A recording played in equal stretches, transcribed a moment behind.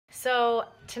So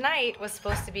tonight was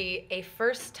supposed to be a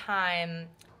first time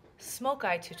smoke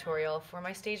eye tutorial for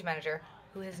my stage manager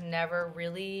who has never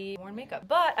really worn makeup.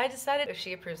 But I decided if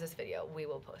she approves this video, we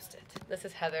will post it. This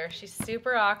is Heather. She's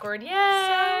super awkward. Yay!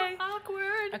 So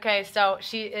awkward. Okay, so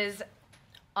she is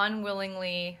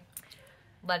unwillingly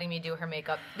letting me do her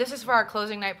makeup. This is for our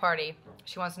closing night party.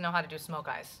 She wants to know how to do smoke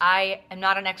eyes. I am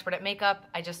not an expert at makeup.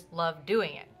 I just love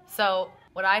doing it. So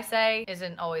what I say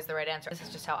isn't always the right answer. This is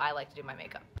just how I like to do my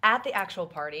makeup. At the actual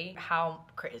party, how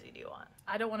crazy do you want?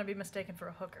 I don't want to be mistaken for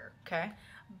a hooker. Okay.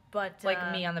 But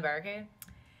Like me on the barricade?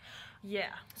 Yeah.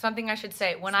 Something I should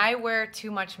say, when I wear too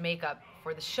much makeup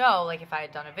for the show, like if I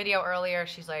had done a video earlier,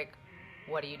 she's like,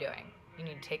 what are you doing? You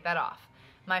need to take that off.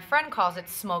 My friend calls it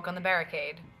smoke on the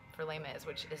barricade for Les Mis,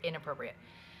 which is inappropriate.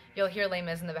 You'll hear Les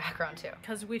Mis in the background too.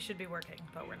 Because we should be working,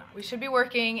 but we're not. We should be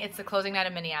working. It's the closing night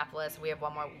of Minneapolis. We have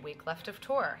one more week left of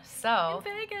tour. So,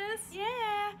 In Vegas.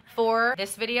 yeah. For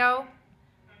this video,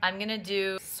 I'm gonna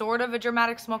do sort of a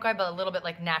dramatic smoke eye, but a little bit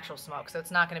like natural smoke. So it's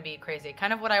not gonna be crazy.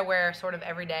 Kind of what I wear sort of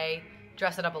every day.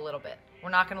 Dress it up a little bit. We're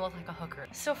not gonna look like a hooker.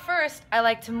 So first, I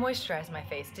like to moisturize my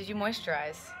face. Did you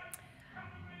moisturize?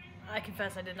 I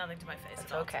confess I did nothing to my face It's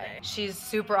at all okay. today. She's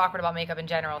super awkward about makeup in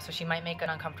general, so she might make an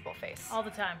uncomfortable face. All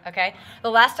the time. Okay?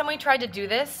 The last time we tried to do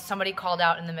this, somebody called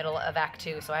out in the middle of Act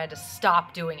 2, so I had to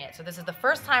stop doing it. So this is the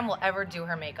first time we'll ever do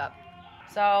her makeup.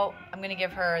 So I'm gonna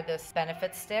give her this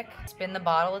Benefit stick. Spin the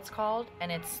bottle, it's called, and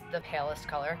it's the palest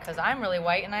color, because I'm really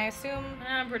white, and I assume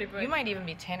I'm pretty big. you might even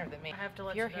be tanner than me. I have to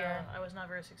let You're you know, here. I was not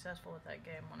very successful at that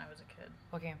game when I was a kid.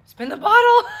 What game? Spin the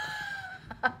bottle!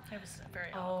 It was very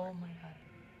Oh my god.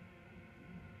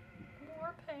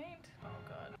 More paint. Oh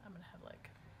god, I'm gonna have like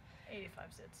 85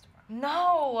 zits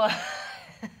tomorrow. No!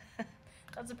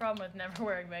 That's the problem with never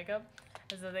wearing makeup,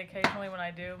 is that occasionally when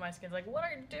I do, my skin's like, what are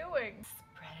you doing?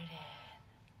 Spread it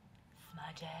in.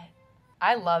 Smudge it.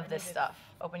 I love this stuff.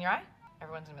 Open your eye.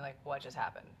 Everyone's gonna be like, what just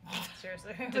happened?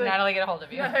 Seriously. Did Natalie get a hold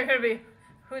of you? No, they're gonna be,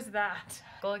 who's that?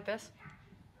 Go like this.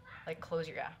 Like close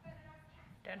your eye.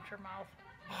 Dent your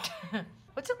mouth.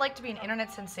 What's it like to be an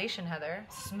internet sensation, Heather?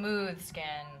 Smooth skin.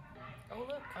 Oh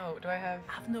look. Oh, do I have?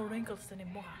 I have no wrinkles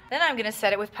anymore. Then I'm gonna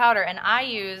set it with powder, and I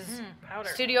use Powder.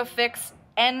 Studio Fix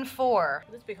N4.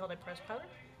 Would this be called a pressed powder?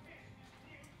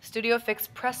 Studio Fix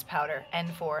Press Powder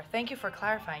N4. Thank you for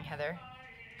clarifying, Heather.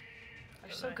 I You're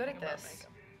don't so know good at anything about this.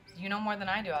 makeup. You know more than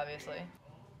I do, obviously.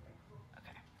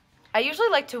 Okay. I usually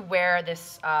like to wear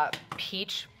this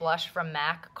peach blush from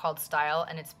MAC called Style,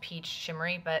 and it's peach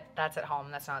shimmery, but that's at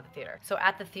home. That's not at the theater. So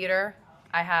at the theater,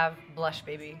 I have Blush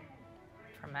Baby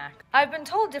from MAC. I've been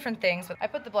told different things, but I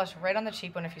put the blush right on the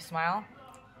cheekbone if you smile.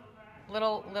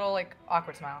 Little like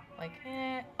awkward smile. Like,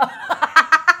 eh.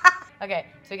 Okay,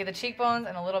 so you get the cheekbones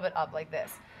and a little bit up like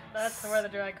this. That's where the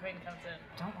drag queen comes in.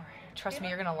 Don't worry. Trust me,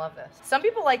 you're gonna love this. Some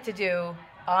people like to do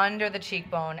under the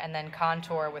cheekbone and then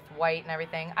contour with white and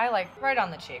everything. I like right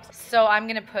on the cheeks. So I'm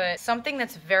gonna put something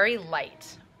that's very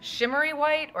light. Shimmery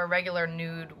white or regular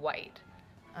nude white.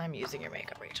 I'm using your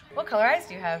makeup, Rachel. What color eyes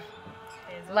do you have?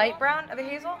 Hazel. Light brown? Are they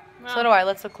hazel? No. So do I.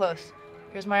 Let's look close.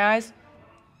 Here's my eyes.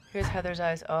 Here's Heather's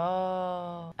eyes.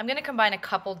 Oh. I'm gonna combine a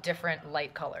couple different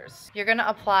light colors. You're gonna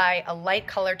apply a light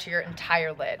color to your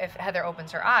entire lid. If Heather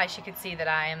opens her eye, she could see that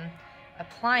I'm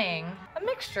applying a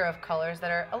mixture of colors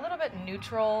that are a little bit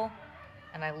neutral,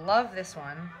 and I love this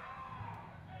one.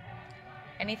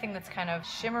 Anything that's kind of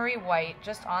shimmery white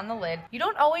just on the lid. You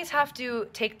don't always have to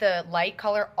take the light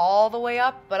color all the way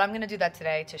up, but I'm gonna do that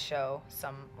today to show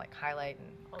some like highlight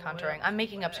and contouring. I'm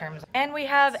making up terms. And we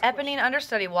have Eponine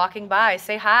Understudy walking by.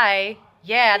 Say hi.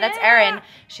 Yeah, that's Erin.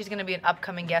 She's gonna be an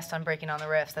upcoming guest on Breaking on the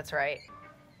Riffs, that's right.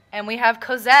 And we have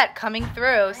Cosette coming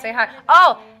through. Say hi.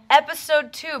 Oh,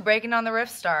 episode 2, Breaking on the Riff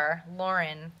star,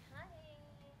 Lauren.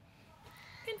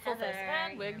 In full face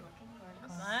and wig.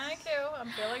 Thank you. I'm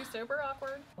feeling super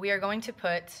awkward. We are going to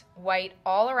put white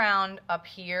all around up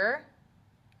here,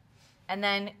 and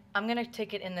then I'm gonna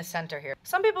take it in the center here.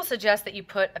 Some people suggest that you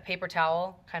put a paper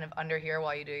towel kind of under here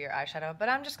while you do your eyeshadow, but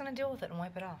I'm just gonna deal with it and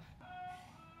wipe it off.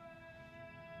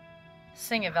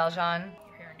 Sing it, Valjean.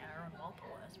 You're hearing Aaron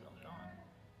Walpole as well, Dawn.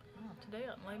 Oh, today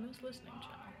on Les Mis Listening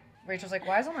Channel. Rachel's like,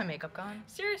 why is all my makeup gone?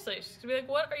 Seriously, she's gonna be like,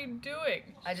 what are you doing?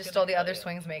 I She's just gonna stole the kill other you.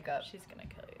 swing's makeup. She's gonna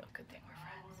kill you. Good thing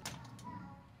we're friends.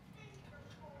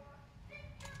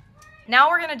 Now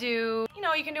we're gonna do,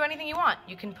 you can do anything you want.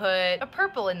 You can put a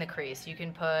purple in the crease. You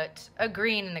can put a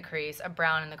green in the crease, a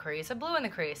brown in the crease, a blue in the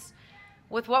crease.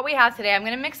 With what we have today, I'm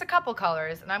gonna mix a couple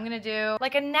colors, and I'm gonna do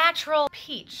like a natural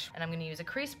peach. And I'm gonna use a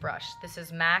crease brush. This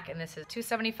is MAC, and this is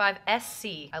 275 SC.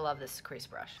 I love this crease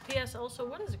brush. P.S. Also,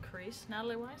 what is a crease,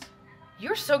 Natalie Weiss?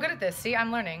 You're so good at this. See,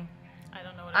 I'm learning. I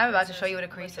don't know what I'm about crease to show is, you what a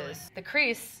crease literally. is. The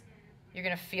crease You're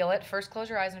gonna feel it. First, close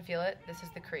your eyes and feel it. This is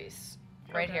the crease.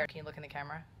 Right Okay. here. Can you look in the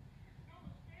camera?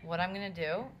 What I'm gonna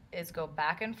do is go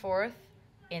back and forth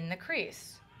in the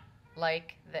crease,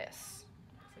 like this.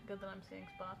 Is it good that I'm seeing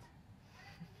spots?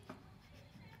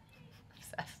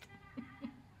 Obsessed.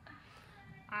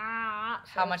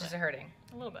 So How much is it hurting?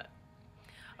 A little bit.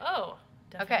 Oh,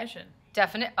 definition.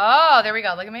 Definite. Oh, there we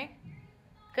go. Look at me.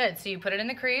 Good. So you put it in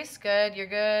the crease. Good. You're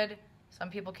good. Some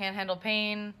people can't handle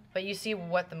pain, but you see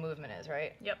what the movement is,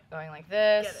 right? Yep. Going like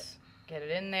this. Get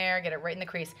it in there. Get it right in the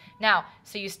crease. Now,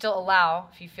 so you still allow,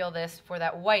 if you feel this, for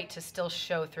that white to still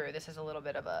show through. This is a little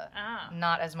bit of a,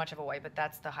 not as much of a white, but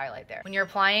that's the highlight there. When you're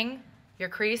applying your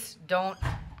crease, don't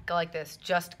go like this.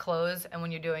 Just close, and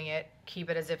when you're doing it, keep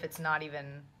it as if it's not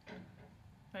even...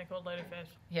 Make old lady face.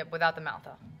 Yep, without the mouth,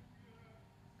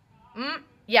 though.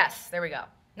 Yes, there we go.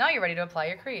 Now you're ready to apply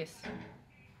your crease.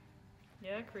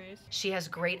 Yeah, crease. She has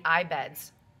great eye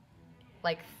beds.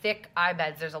 Like thick eye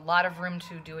beds. There's a lot of room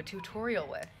to do a tutorial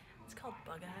with. It's called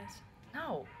bug eyes.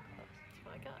 No. That's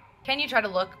what I got. Can you try to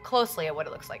look closely at what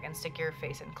it looks like and stick your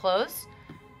face in close?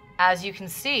 As you can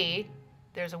see,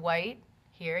 there's a white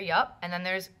here, yup. And then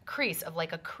there's crease of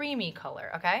like a creamy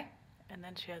color, okay? And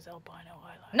then she has albino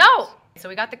eyelashes. No! So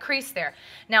we got the crease there.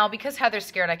 Now, because Heather's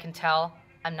scared, I can tell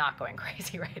I'm not going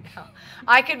crazy right now.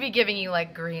 I could be giving you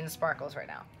like green sparkles right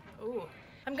now. Ooh.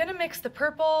 I'm gonna mix the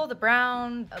purple, the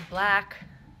brown, the black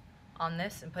on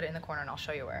this and put it in the corner, and I'll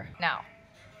show you where. Now,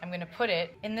 I'm gonna put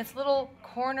it in this little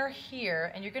corner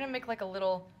here, and you're gonna make like a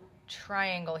little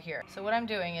triangle here. So what I'm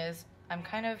doing is I'm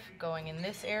kind of going in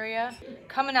this area,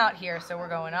 coming out here, so we're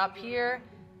going up here.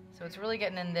 So it's really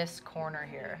getting in this corner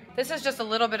here. This is just a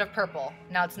little bit of purple.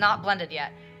 Now it's not blended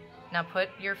yet. Now put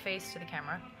your face to the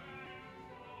camera.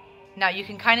 Now you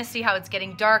can kind of see how it's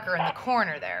getting darker in the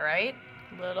corner there, right?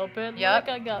 Little bit Yep. like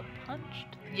I got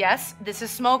punched. Yes, this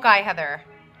is smoke eye, Heather.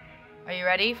 Are you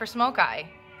ready for smoke eye?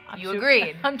 You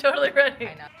agreed. I'm totally ready.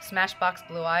 I know. Smashbox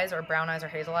blue eyes or brown eyes or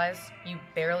hazel eyes, you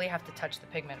barely have to touch the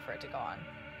pigment for it to go on.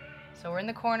 So we're in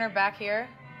the corner back here.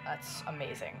 That's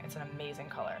amazing. It's an amazing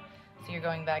color. So you're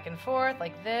going back and forth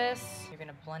like this. You're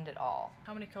gonna blend it all.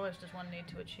 How many colors does one need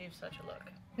to achieve such a look?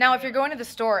 Now, if you're going to the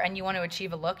store and you want to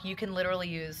achieve a look, you can literally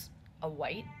use a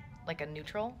white, like a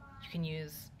neutral. You can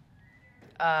use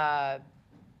a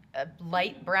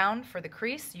light brown for the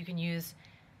crease. You can use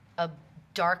a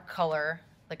dark color,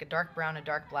 like a dark brown, a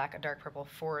dark black, a dark purple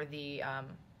for the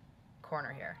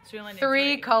corner here. So you only need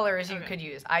three colors you Okay. could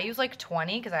use. I use like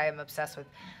 20 because I am obsessed with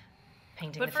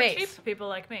painting But the for face. cheap people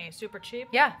like me, super cheap.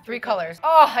 Yeah, three colors.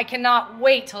 Oh, I cannot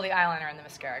wait till the eyeliner and the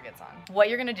mascara gets on. What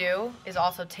you're gonna do is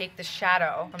also take the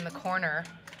shadow from the corner,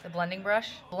 the blending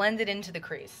brush, blend it into the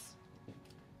crease.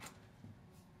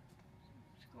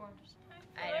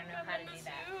 I don't know how to do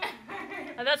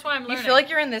that. And that's why I'm learning. You feel like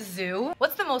you're in this zoo?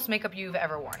 What's the most makeup you've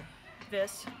ever worn?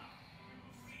 This.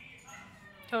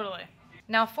 Totally.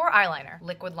 Now for eyeliner,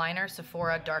 liquid liner,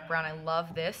 Sephora, dark brown, I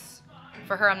love this.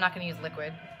 For her, I'm not gonna use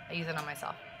liquid. I use it on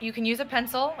myself. You can use a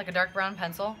pencil, like a dark brown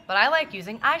pencil, but I like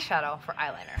using eyeshadow for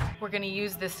eyeliner. We're gonna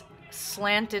use this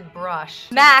slanted brush.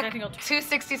 MAC technical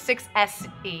 266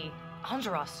 SE.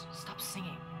 Andros, stop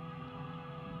singing.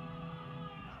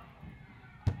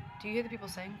 Do you hear the people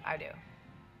sing? I do.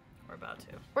 We're about to.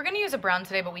 We're gonna use a brown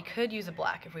today, but we could use a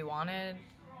black if we wanted,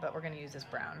 but we're gonna use this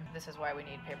brown. This is why we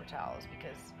need paper towels,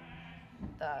 because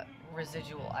the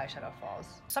residual eyeshadow falls.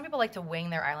 Some people like to wing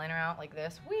their eyeliner out like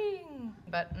this, wing,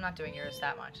 but I'm not doing yours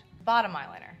that much. Bottom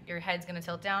eyeliner, your head's gonna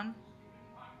tilt down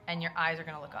and your eyes are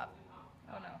gonna look up.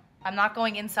 Oh no. I'm not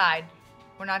going inside.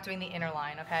 We're not doing the inner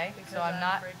line, okay? Because So I'm I'm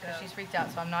not, freaked because out. she's freaked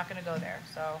out, so I'm not gonna go there.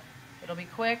 So it'll be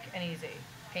quick and easy,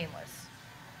 painless.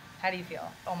 How do you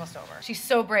feel? Almost over. She's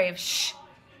so brave. Shh.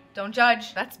 Don't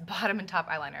judge. That's bottom and top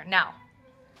eyeliner. Now,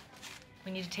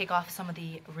 we need to take off some of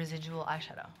the residual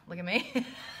eyeshadow. Look at me.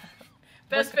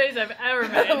 Best face I've ever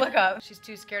made. Look up. She's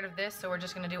too scared of this, so we're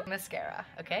just gonna do mascara,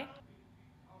 okay?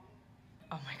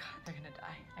 Oh my god, they're gonna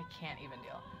die. I can't even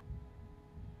deal.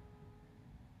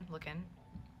 Look in.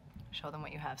 Show them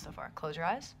what you have so far. Close your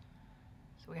eyes.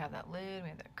 So we have that lid, we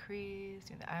have that crease,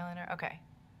 we have the eyeliner. Okay.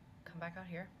 Come back out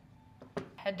here.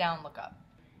 Head down, look up.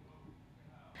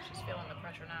 She's feeling the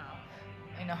pressure now.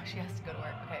 I know, she has to go to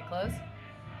work. Okay, close.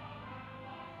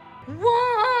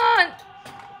 One!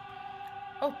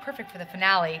 Oh, perfect for the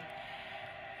finale.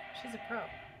 She's a pro. Here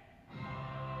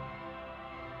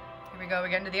we go, we're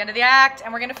getting to the end of the act,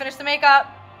 and we're gonna finish the makeup.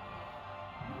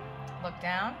 Look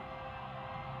down.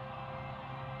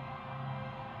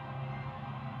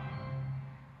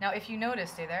 Now, if you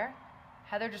notice, stay there,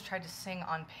 Heather just tried to sing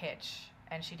on pitch,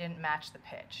 and she didn't match the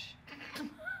pitch.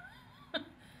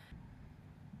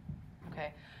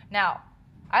 Okay, now,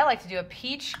 I like to do a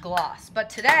peach gloss, but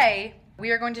today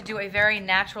we are going to do a very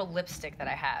natural lipstick that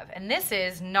I have. And this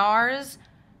is NARS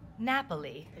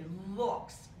Napoli. It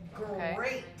looks great.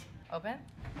 Okay. Open.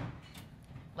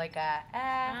 Like a,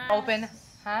 open.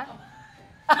 Huh?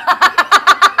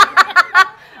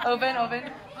 Open, open.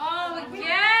 Oh,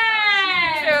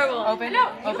 yeah! Terrible. Open,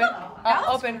 No, open.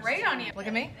 Open. Great on you. Look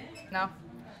at me. No.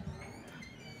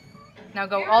 Now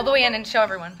go all the way in and show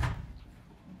everyone.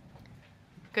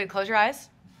 Good, close your eyes.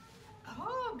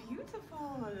 Oh,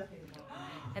 beautiful.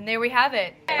 And there we have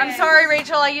it. I'm sorry,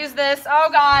 Rachel, I used this. Oh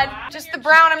God, just the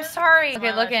brown, I'm sorry.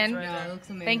 Okay, look in.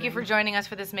 Thank you for joining us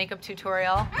for this makeup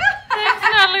tutorial. Thanks,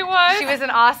 Natalie Weiss. She was an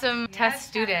awesome test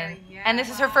student. And this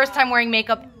is her first time wearing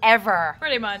makeup ever.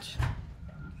 Pretty much.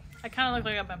 I kind of look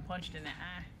like I've been punched in the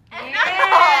eye.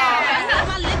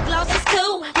 My lip gloss is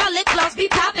cool. My lip gloss be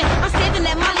popping. I'm standing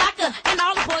at my locker, and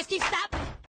all the boys keep stopping.